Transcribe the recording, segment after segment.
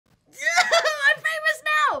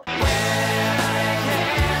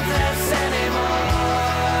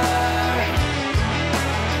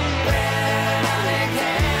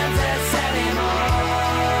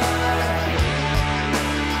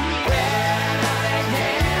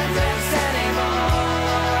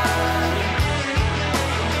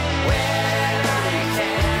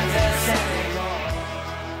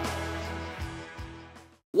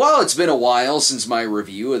it's been a while since my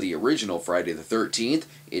review of the original Friday the 13th,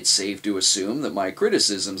 it's safe to assume that my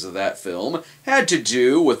criticisms of that film had to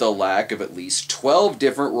do with a lack of at least 12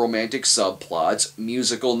 different romantic subplots,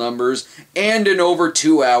 musical numbers, and an over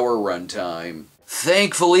 2-hour runtime.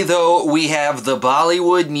 Thankfully, though, we have the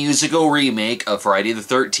Bollywood musical remake of Friday the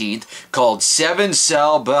 13th called Seven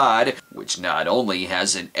Saal Baad, which not only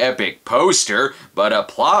has an epic poster, but a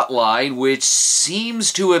plot line which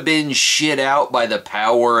seems to have been shit out by the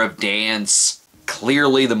power of dance.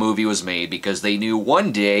 Clearly the movie was made because they knew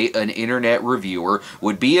one day an internet reviewer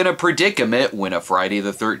would be in a predicament when a Friday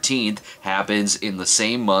the 13th happens in the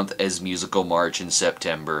same month as Musical March in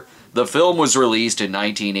September. The film was released in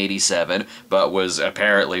 1987, but was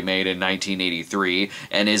apparently made in 1983,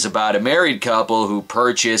 and is about a married couple who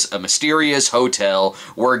purchase a mysterious hotel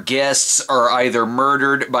where guests are either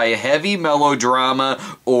murdered by a heavy melodrama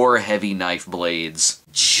or heavy knife blades.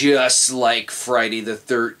 Just like Friday the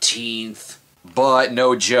 13th. But,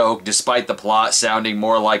 no joke, despite the plot sounding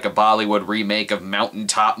more like a Bollywood remake of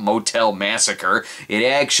Mountaintop Motel Massacre, it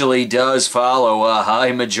actually does follow a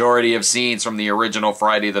high majority of scenes from the original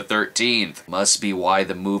Friday the 13th. Must be why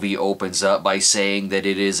the movie opens up by saying that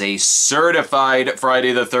it is a certified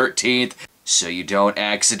Friday the 13th, so you don't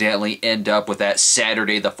accidentally end up with that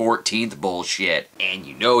Saturday the 14th bullshit. And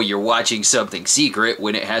you know you're watching something secret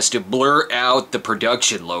when it has to blur out the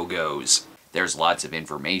production logos. There's lots of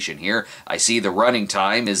information here. I see the running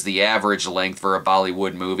time is the average length for a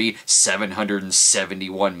Bollywood movie,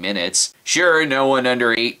 771 minutes. Sure, no one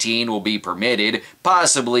under 18 will be permitted,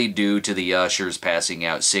 possibly due to the ushers passing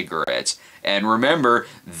out cigarettes. And remember,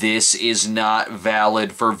 this is not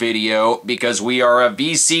valid for video because we are a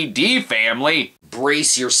VCD family.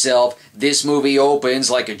 Brace yourself, this movie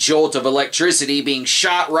opens like a jolt of electricity being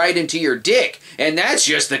shot right into your dick, and that's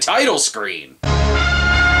just the title screen.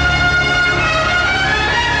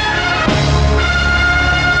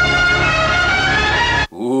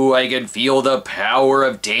 Ooh, I can feel the power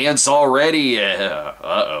of dance already.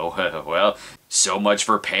 Well, so much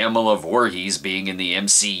for Pamela Voorhees being in the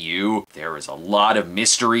MCU. There is a lot of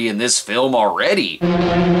mystery in this film already.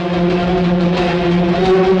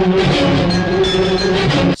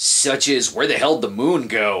 Such as, where the hell'd the moon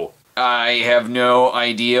go? I have no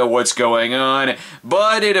idea what's going on,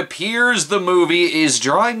 but it appears the movie is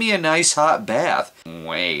drawing me a nice hot bath.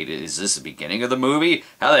 Wait, is this the beginning of the movie?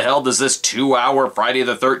 How the hell does this 2-hour Friday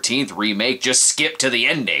the 13th remake just skip to the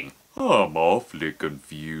ending? I'm awfully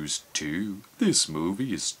confused too. This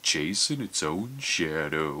movie is chasing its own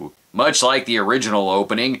shadow. Much like the original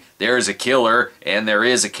opening, there is a killer and there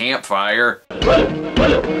is a campfire.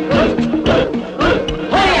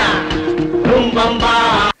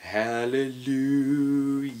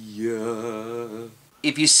 Hallelujah.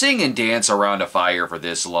 If you sing and dance around a fire for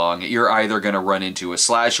this long, you're either gonna run into a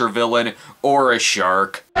slasher villain or a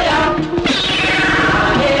shark.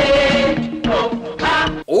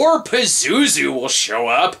 Or Pazuzu will show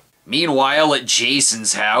up. Meanwhile, at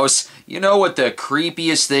Jason's house, you know what the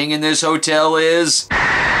creepiest thing in this hotel is?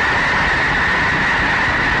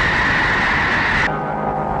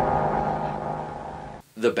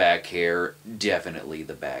 The back hair. Definitely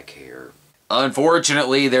the back hair.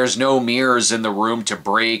 Unfortunately, there's no mirrors in the room to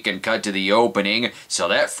break and cut to the opening, so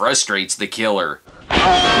that frustrates the killer.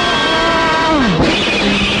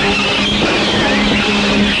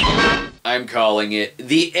 I'm calling it.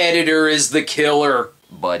 The editor is the killer.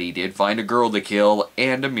 But he did find a girl to kill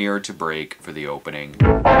and a mirror to break for the opening.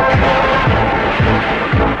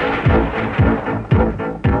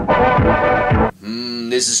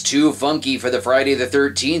 This is too funky for the Friday the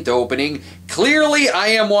 13th opening. Clearly, I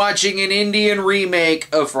am watching an Indian remake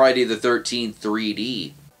of Friday the 13th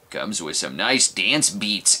 3D. Comes with some nice dance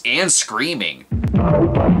beats and screaming.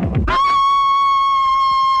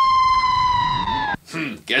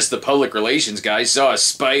 Guess the public relations guy saw a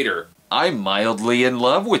spider. I'm mildly in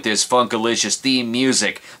love with this funkalicious theme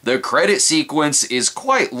music. The credit sequence is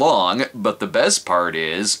quite long, but the best part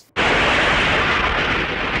is...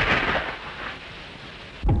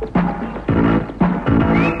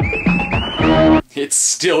 it's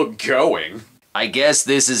still going. I guess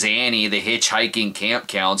this is Annie, the hitchhiking camp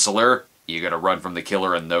counselor. You gonna run from the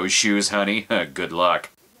killer in those shoes, honey? Good luck.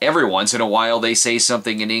 Every once in a while they say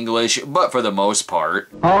something in English, but for the most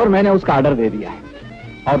part... और मैंने उसका order दे दिया है.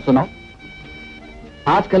 और सुनो,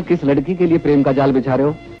 आजकल किस लड़की के लिए प्रेम का जाल बिछा रहे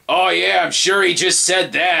हो? Oh yeah, I'm sure he just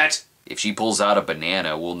said that. If she pulls out a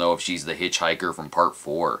banana, we'll know if she's the hitchhiker from part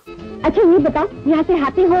 4. अच्छा ये बताओ, यहाँ से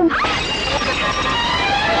happy home.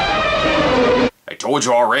 I told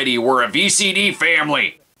you already, we're a VCD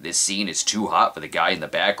family. This scene is too hot for the guy in the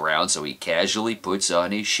background, so he casually puts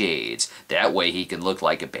on his shades. That way he can look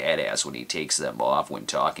like a badass when he takes them off when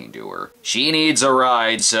talking to her. She needs a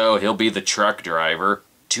ride, so he'll be the truck driver.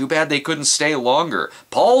 Too bad they couldn't stay longer.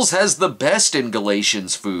 Paul's has the best in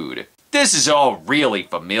Galatians food. This is all really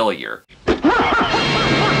familiar.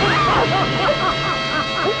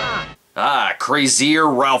 Ah, crazier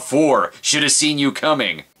Ralph-4. Should have seen you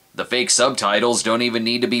coming. The fake subtitles don't even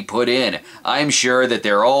need to be put in. I'm sure that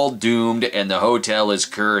they're all doomed and the hotel is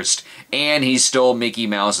cursed. And he stole Mickey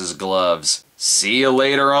Mouse's gloves. See you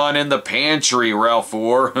later on in the pantry,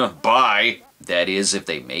 Ralph-4. Bye. That is, if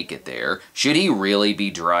they make it there. Should he really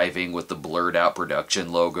be driving with the blurred out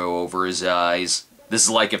production logo over his eyes? This is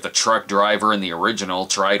like if the truck driver in the original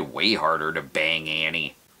tried way harder to bang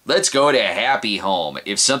Annie. Let's go to Happy Home.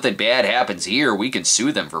 If something bad happens here, we can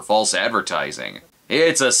sue them for false advertising.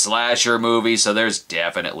 It's a slasher movie, so there's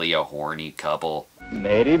definitely a horny couple.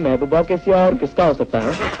 मेरी महबूबा किसी और किसका हो सकता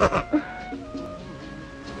है?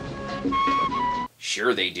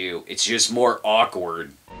 Sure they do. It's just more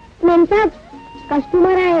awkward.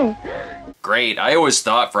 Great, I always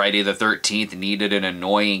thought Friday the 13th needed an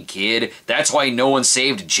annoying kid. That's why no one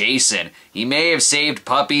saved Jason. He may have saved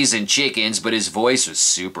puppies and chickens, but his voice was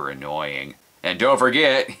super annoying. And don't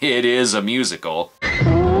forget, it is a musical.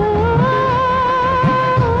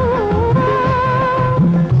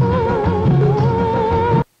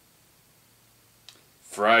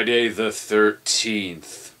 Friday the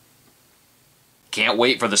 13th. Can't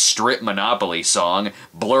wait for the Strip Monopoly song.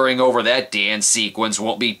 Blurring over that dance sequence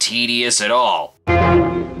won't be tedious at all.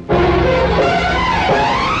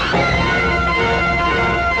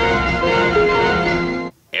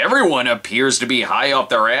 Everyone appears to be high off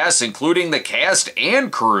their ass, including the cast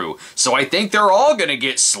and crew, so I think they're all gonna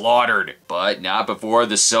get slaughtered. But not before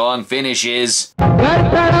the song finishes.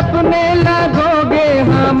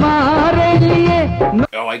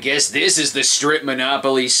 Oh, I guess this is the Strip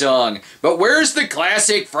Monopoly song. But where's the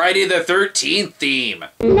classic Friday the 13th theme?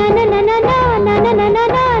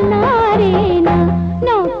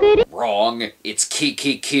 Wrong. It's ki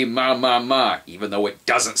ki ki ma ma ma, even though it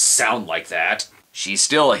doesn't sound like that. She's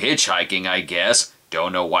still hitchhiking, I guess.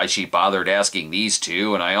 Don't know why she bothered asking these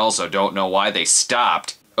two, and I also don't know why they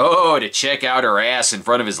stopped. Oh, to check out her ass in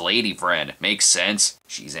front of his lady friend. Makes sense.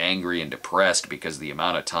 She's angry and depressed because the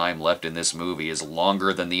amount of time left in this movie is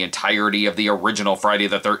longer than the entirety of the original Friday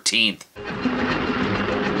the 13th.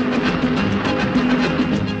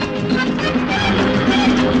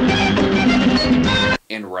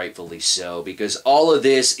 And rightfully so, because all of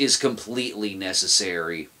this is completely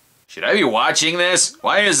necessary. Should I be watching this?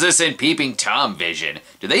 Why is this in Peeping Tom vision?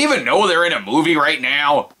 Do they even know they're in a movie right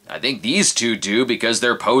now? I think these two do because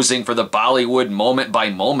they're posing for the Bollywood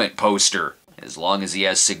moment-by-moment poster. As long as he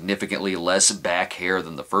has significantly less back hair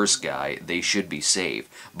than the first guy, they should be safe.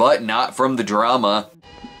 But not from the drama.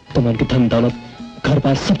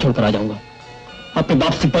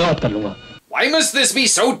 Why must this be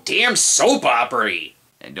so damn soap opera-y?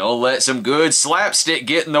 And don't let some good slapstick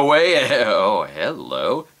get in the way. Oh,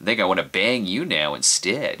 hello. I think I want to bang you now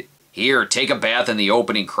instead. Here, take a bath in the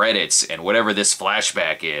opening credits and whatever this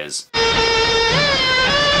flashback is.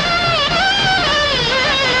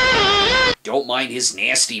 Don't mind his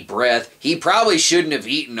nasty breath. He probably shouldn't have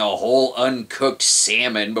eaten a whole uncooked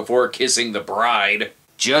salmon before kissing the bride.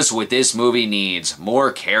 Just what this movie needs,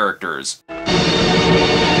 more characters.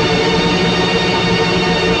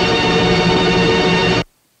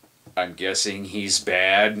 I'm guessing he's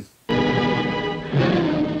bad.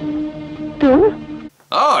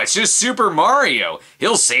 Oh, it's just Super Mario.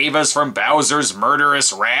 He'll save us from Bowser's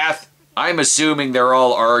murderous wrath. I'm assuming they're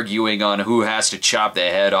all arguing on who has to chop the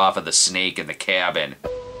head off of the snake in the cabin.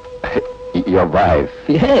 Your wife?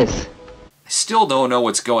 Yes. I still don't know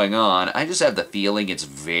what's going on. I just have the feeling it's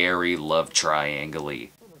very love triangle-y.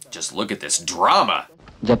 Just look at this drama.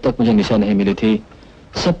 जब तक मुझे निशा नहीं मिली थी,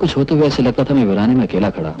 सब कुछ होते हुए ऐसे लगता था मैं वीराने में अकेला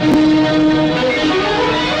खड़ा.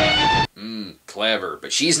 Clever,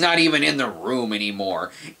 but she's not even in the room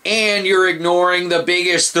anymore. And you're ignoring the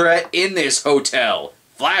biggest threat in this hotel.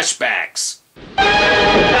 Flashbacks.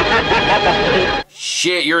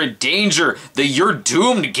 Shit, you're in danger. The You're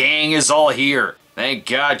Doomed gang is all here. Thank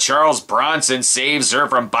God Charles Bronson saves her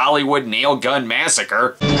from Bollywood nail gun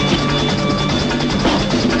massacre.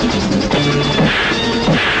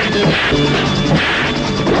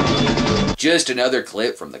 Just another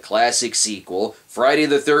clip from the classic sequel, Friday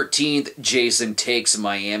the 13th, Jason Takes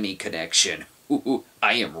Miami Connection. Ooh,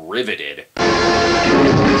 I am riveted.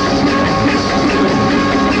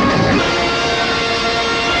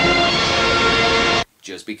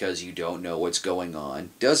 Just because you don't know what's going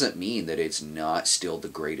on doesn't mean that it's not still the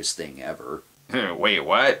greatest thing ever. Wait,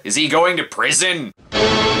 what? Is he going to prison?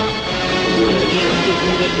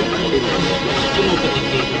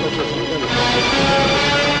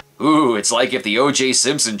 Ooh, it's like if the O.J.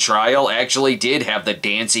 Simpson trial actually did have the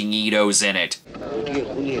dancing Edos in it.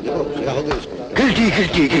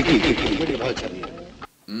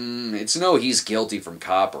 It's no he's guilty from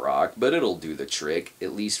Cop Rock, but it'll do the trick,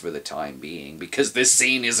 at least for the time being, because this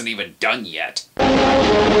scene isn't even done yet.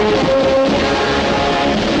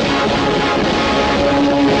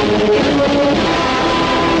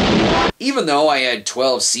 Even though I had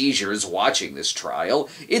 12 seizures watching this trial,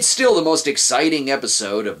 it's still the most exciting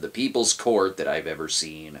episode of the People's Court that I've ever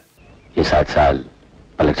seen.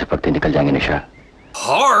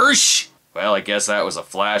 Harsh! Well, I guess that was a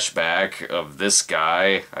flashback of this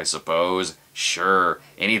guy, I suppose. Sure.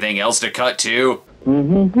 Anything else to cut to?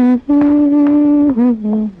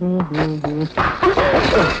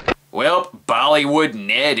 Well, Bollywood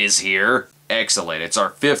Ned is here. Excellent. It's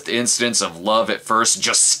our 5th instance of love at first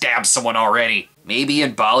just stab someone already. Maybe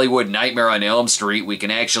in Bollywood Nightmare on Elm Street we can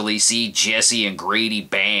actually see Jesse and Grady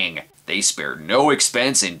bang. They spared no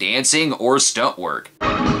expense in dancing or stunt work.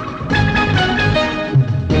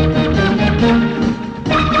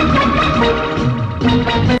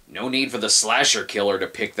 No need for the slasher killer to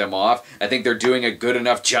pick them off. I think they're doing a good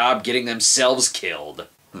enough job getting themselves killed.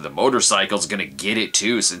 The motorcycle's gonna get it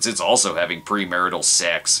too, since it's also having premarital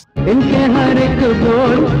sex.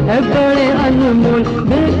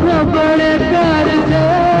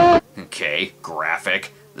 Okay,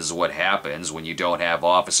 graphic. This is what happens when you don't have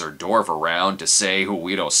Officer Dorf around to say, "Oh,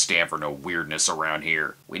 we don't stand for no weirdness around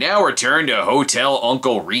here." We now return to Hotel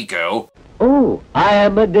Uncle Rico. Oh, I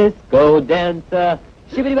am a disco dancer.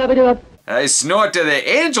 I snort to the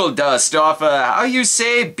angel dust off, how you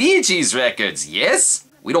say, Bee Gees records, yes?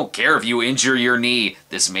 We don't care if you injure your knee.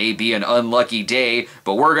 This may be an unlucky day,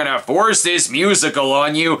 but we're gonna force this musical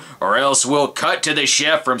on you, or else we'll cut to the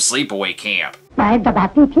chef from Sleepaway Camp.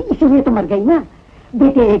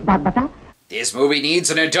 This movie needs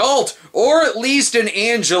an adult, or at least an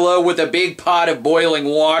Angela with a big pot of boiling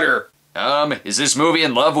water. Is this movie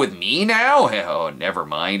in love with me now? Oh, never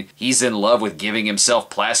mind. He's in love with giving himself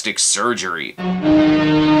plastic surgery.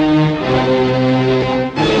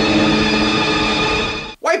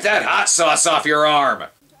 Wipe that hot sauce off your arm!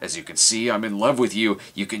 As you can see, I'm in love with you.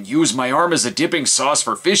 You can use my arm as a dipping sauce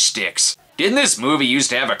for fish sticks. Didn't this movie used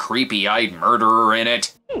to have a creepy-eyed murderer in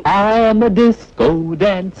it? I am a disco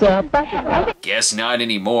dancer. Guess not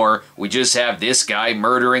anymore. We just have this guy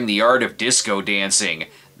murdering the art of disco dancing.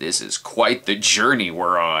 This is quite the journey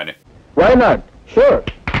we're on. Why not? Sure.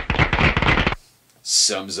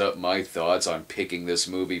 Sums up my thoughts on picking this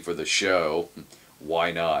movie for the show.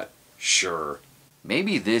 Why not? Sure.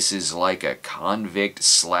 Maybe this is like a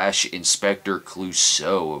convict/Inspector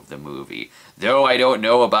Clouseau of the movie, though I don't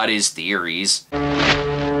know about his theories.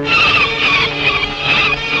 I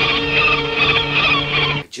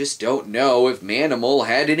just don't know if Manimal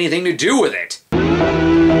had anything to do with it.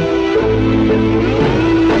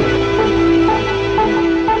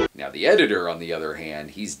 Now the editor, on the other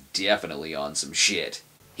hand, he's definitely on some shit.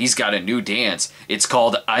 He's got a new dance. It's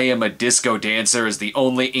called "I am a disco dancer" is the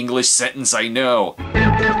only English sentence I know.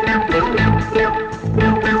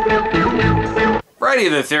 Friday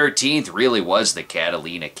the 13th really was the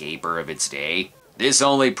Catalina caper of its day. This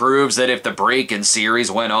only proves that if the Breakin' series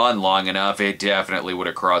went on long enough, it definitely would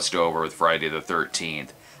have crossed over with Friday the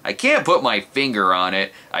 13th. I can't put my finger on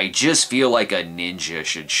it, I just feel like a ninja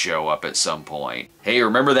should show up at some point. Hey,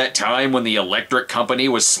 remember that time when the electric company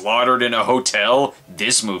was slaughtered in a hotel?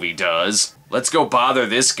 This movie does. Let's go bother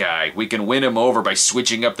this guy. We can win him over by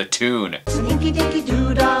switching up the tune. Dinky dinky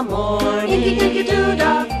doo-dah morning. Dinky dinky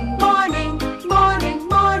doo-dah morning, morning,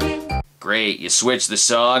 morning. Great, you switch the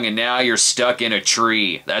song and now you're stuck in a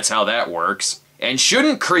tree. That's how that works. And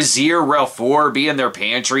shouldn't Krazier Ralfour be in their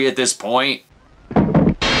pantry at this point?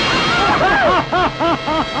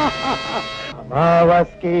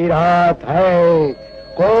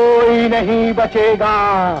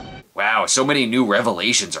 Wow, so many new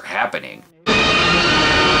revelations are happening.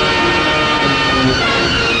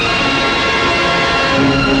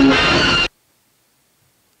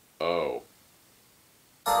 Oh.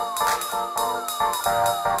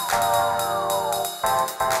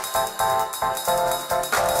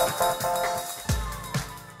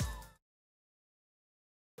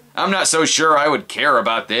 I'm not so sure I would care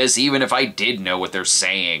about this, even if I did know what they're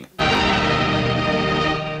saying.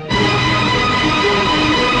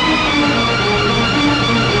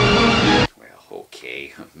 Well,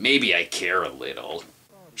 okay. Maybe I care a little.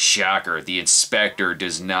 Shocker, the inspector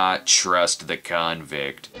does not trust the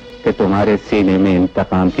convict. कि तुम्हारे सीने में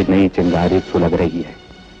इंतकाम की नई चिंगारी सुलग रही है.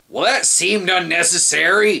 Well, that seemed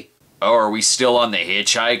unnecessary. Oh, are we still on the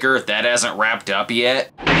hitchhiker? That hasn't wrapped up yet?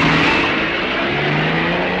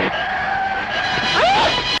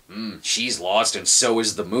 She's lost and so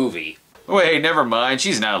is the movie. Wait, never mind.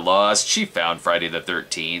 She's not lost. She found Friday the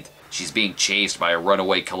 13th. She's being chased by a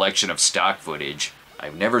runaway collection of stock footage.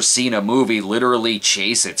 I've never seen a movie literally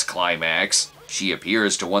chase its climax. She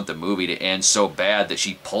appears to want the movie to end so bad that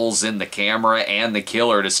she pulls in the camera and the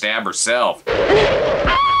killer to stab herself.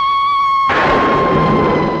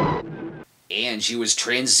 And she was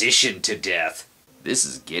transitioned to death. This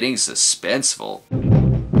is getting suspenseful.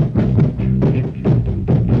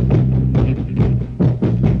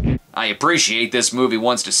 I appreciate this movie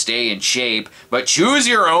wants to stay in shape, but choose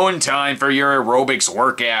your own time for your aerobics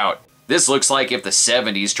workout. This looks like if the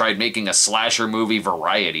 70s tried making a slasher movie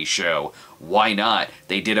variety show. Why not?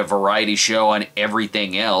 They did a variety show on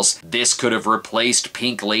everything else. This could have replaced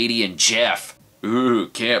Pink Lady and Jeff. Ooh,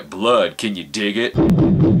 Camp Blood, can you dig it?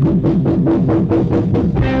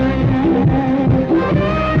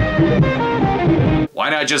 Why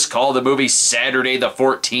not just call the movie Saturday the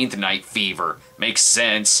 14th Night Fever? Makes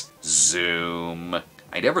sense. Zoom.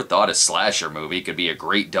 I never thought a slasher movie could be a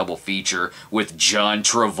great double feature with John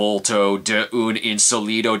Travolta de un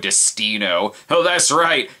insolito destino. Oh, that's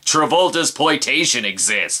right, Travolta's ploitation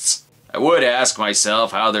exists. I would ask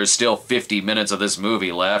myself how there's still 50 minutes of this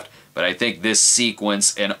movie left, but I think this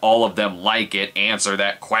sequence and all of them like it answer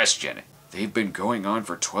that question. They've been going on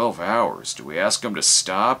for 12 hours. Do we ask them to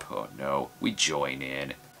stop? Oh no, we join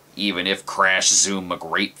in. Even if Crash Zoom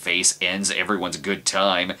McGreatface ends everyone's good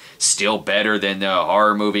time, still better than the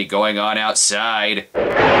horror movie going on outside.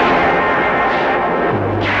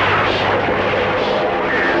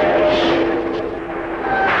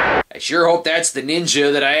 I sure hope that's the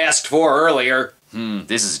ninja that I asked for earlier.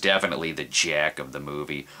 This is definitely the Jack of the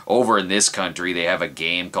movie. Over in this country, they have a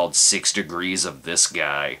game called 6 Degrees of This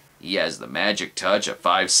Guy. He has the magic touch of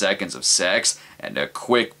 5 seconds of sex and a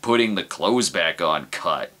quick putting the clothes back on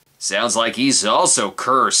cut. Sounds like he's also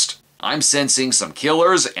cursed. I'm sensing some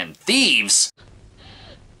killers and thieves.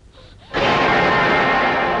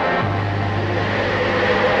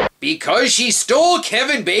 Because she stole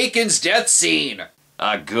Kevin Bacon's death scene.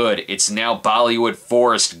 Ah, good. It's now Bollywood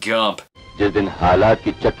Forrest Gump. जिस दिन हालात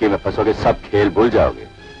की चक्की में फंसोगे सब खेल भूल जाओगे.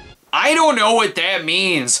 I don't know what that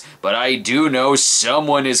means, but I do know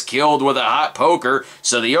someone is killed with a hot poker,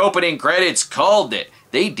 so the opening credits called it.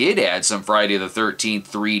 They did add some Friday the 13th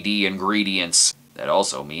 3D ingredients. That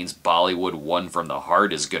also means Bollywood One from the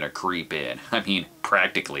Heart is gonna creep in. I mean,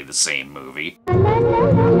 practically the same movie.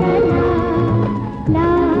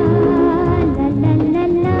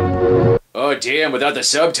 Oh damn, without the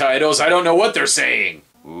subtitles, I don't know what they're saying.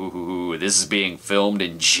 Ooh, this is being filmed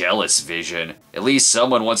in jealous vision. At least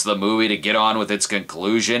someone wants the movie to get on with its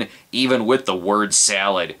conclusion, even with the word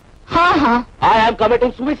salad. I am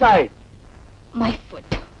committing suicide. My foot.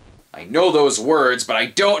 I know those words, but I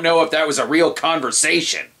don't know if that was a real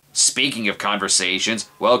conversation. Speaking of conversations,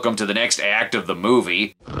 welcome to the next act of the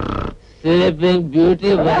movie. Sleeping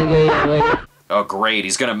Beauty बन गई. Oh great,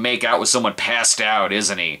 he's gonna make out with someone passed out,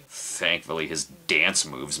 isn't he? Thankfully his dance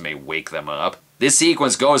moves may wake them up. This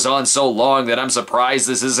sequence goes on so long that I'm surprised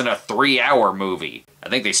this isn't a 3-hour movie. I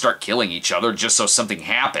think they start killing each other just so something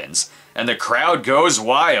happens. And the crowd goes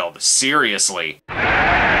wild, seriously.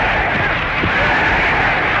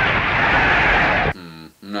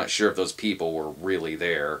 I'm not sure if those people were really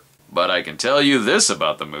there. But I can tell you this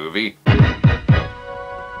about the movie.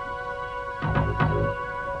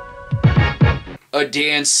 A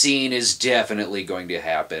dance scene is definitely going to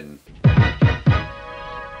happen.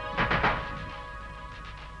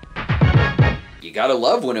 You gotta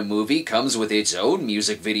love when a movie comes with its own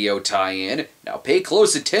music video tie-in. Now pay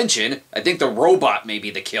close attention, I think the robot may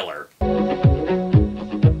be the killer.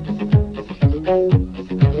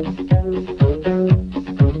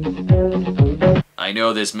 I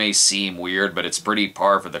know this may seem weird, but it's pretty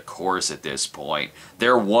par for the course at this point.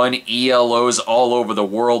 They're one ELOs all over the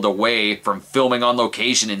world away from filming on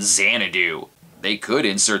location in Xanadu. They could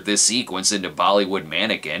insert this sequence into Bollywood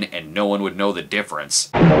Mannequin and no one would know the difference.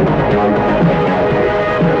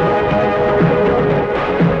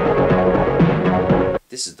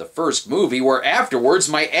 This is the first movie where afterwards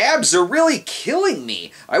my abs are really killing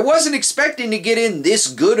me. I wasn't expecting to get in this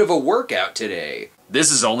good of a workout today.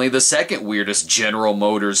 This is only the second weirdest General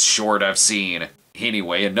Motors short I've seen.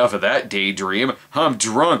 Anyway, enough of that daydream. I'm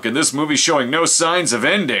drunk and this movie's showing no signs of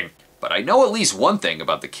ending. But I know at least one thing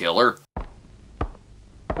about the killer.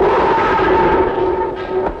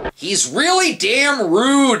 He's really damn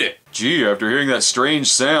rude! Gee, after hearing that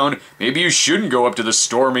strange sound, maybe you shouldn't go up to the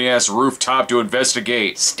stormy-ass rooftop to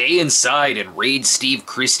investigate. Stay inside and raid Steve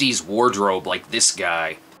Christie's wardrobe like this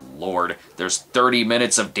guy. Lord, there's 30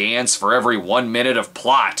 minutes of dance for every 1 minute of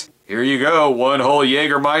plot. Here you go, one whole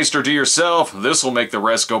Jägermeister to yourself. This'll make the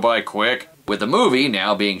rest go by quick. With the movie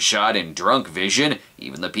now being shot in drunk vision,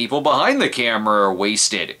 even the people behind the camera are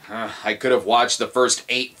wasted. I could have watched the first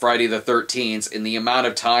 8 Friday the 13th in the amount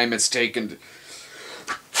of time it's taken to...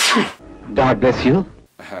 God bless you.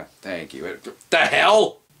 Thank you. The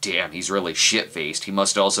hell? Damn, he's really shit-faced. He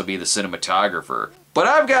must also be the cinematographer. But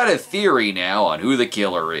I've got a theory now on who the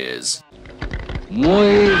killer is.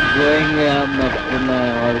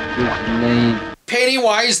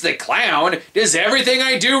 Pennywise the Clown? Does everything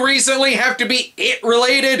I do recently have to be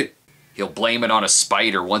it-related? He'll blame it on a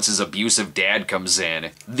spider once his abusive dad comes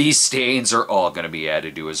in. These stains are all gonna be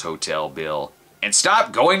added to his hotel bill. And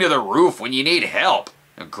stop going to the roof when you need help.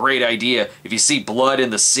 A great idea. If you see blood in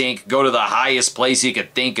the sink, go to the highest place you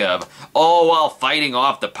could think of, all while fighting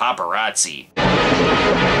off the paparazzi.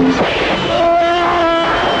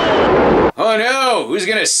 Oh no! Who's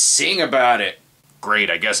gonna sing about it?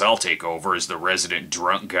 Great, I guess I'll take over as the resident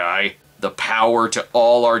drunk guy. The power to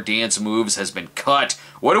all our dance moves has been cut.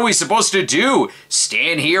 What are we supposed to do?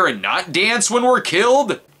 Stand here and not dance when we're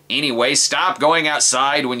killed? Anyway, stop going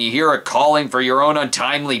outside when you hear a calling for your own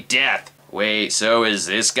untimely death. Wait, so is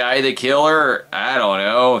this guy the killer? I don't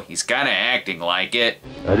know. He's kinda acting like it.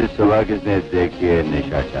 I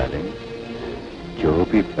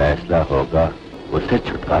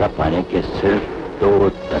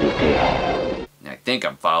think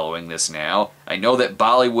I'm following this now. I know that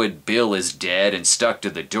Bollywood Bill is dead and stuck to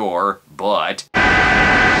the door, but...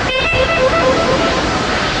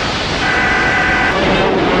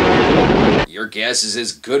 Your guess is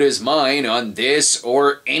as good as mine on this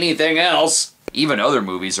or anything else. Even other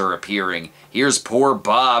movies are appearing. Here's Poor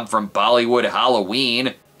Bob from Bollywood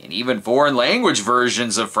Halloween. And even foreign language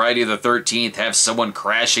versions of Friday the 13th have someone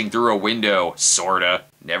crashing through a window, sorta.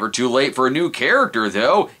 Never too late for a new character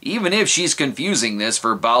though, even if she's confusing this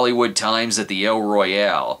for Bollywood times at the El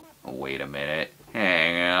Royale. Wait a minute.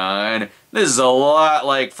 Hang on. This is a lot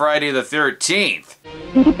like Friday the 13th.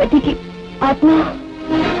 मेरे पति की आत्मा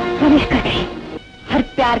प्रवेश कर गई। हर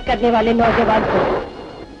प्यार करने वाले नौजवान को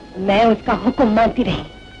मैं उसका हुक्म मानती रही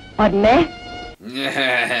और मैं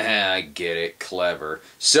I get it, clever.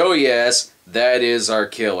 So yes, that is our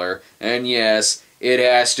killer, and yes, it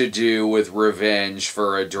has to do with revenge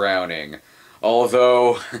for a drowning.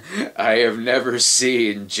 Although, I have never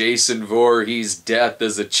seen Jason Voorhees' death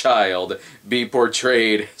as a child be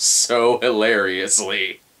portrayed so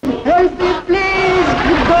hilariously. Help me, please!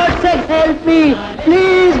 God said help me!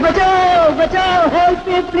 Please, bachao, bachao, help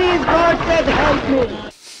me, please! God said help me!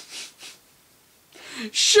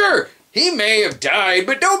 Sure, he may have died,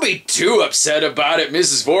 but don't be too upset about it,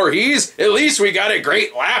 Mrs. Voorhees. At least we got a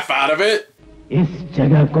great laugh out of it.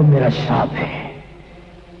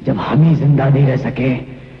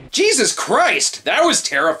 Jesus Christ, that was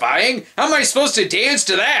terrifying. How am I supposed to dance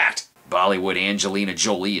to that? Bollywood Angelina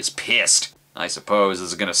Jolie is pissed. I suppose this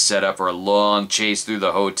is gonna set up for a long chase through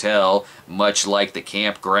the hotel, much like the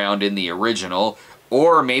campground in the original.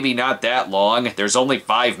 Or maybe not that long, there's only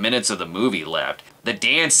 5 minutes of the movie left. The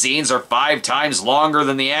dance scenes are 5 times longer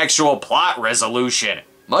than the actual plot resolution.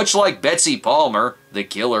 Much like Betsy Palmer, the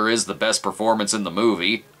killer is the best performance in the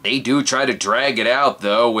movie. They do try to drag it out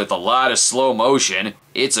though with a lot of slow motion.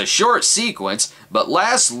 It's a short sequence, but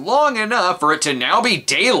lasts long enough for it to now be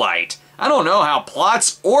daylight. I don't know how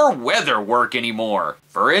plots or weather work anymore.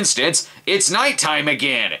 For instance, it's nighttime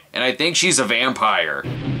again, and I think she's a vampire.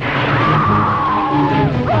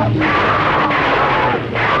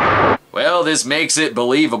 Well, this makes it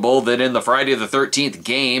believable that in the Friday the 13th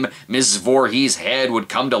game, Mrs. Voorhees' head would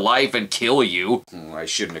come to life and kill you. I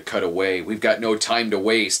shouldn't have cut away. We've got no time to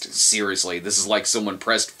waste. Seriously, this is like someone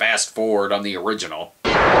pressed fast forward on the original.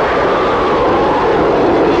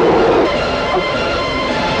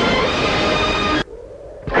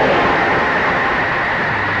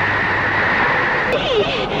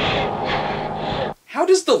 How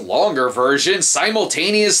does the longer version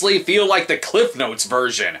simultaneously feel like the Cliff Notes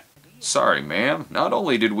version? Sorry, ma'am. Not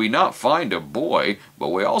only did we not find a boy, but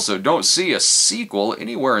we also don't see a sequel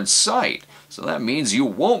anywhere in sight. So that means you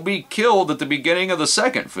won't be killed at the beginning of the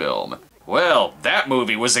second film. Well, that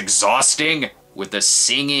movie was exhausting. With the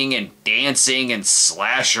singing and dancing and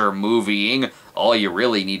slasher movieing, all you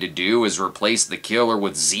really need to do is replace the killer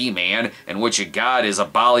with Z-Man, and what you got is a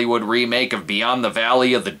Bollywood remake of Beyond the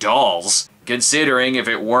Valley of the Dolls. Considering if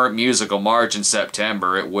it weren't Musical March in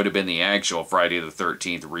September, it would have been the actual Friday the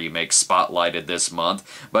 13th remake spotlighted this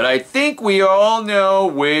month, but I think we all know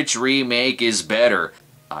which remake is better.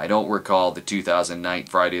 I don't recall the 2009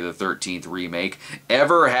 Friday the 13th remake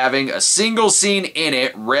ever having a single scene in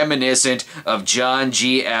it reminiscent of John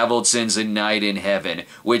G. Avildsen's A Night in Heaven,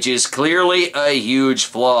 which is clearly a huge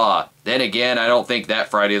flaw. Then again, I don't think that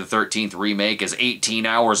Friday the 13th remake is 18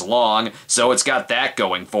 hours long, so it's got that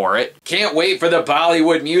going for it. Can't wait for the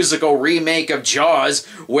Bollywood musical remake of Jaws,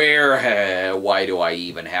 where, why do I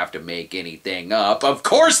even have to make anything up? Of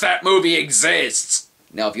course that movie exists!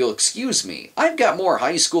 Now, if you'll excuse me, I've got more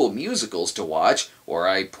high school musicals to watch, or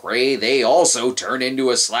I pray they also turn into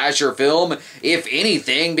a slasher film, if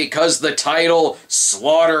anything, because the title,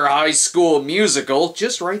 Slaughter High School Musical,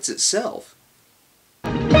 just writes itself.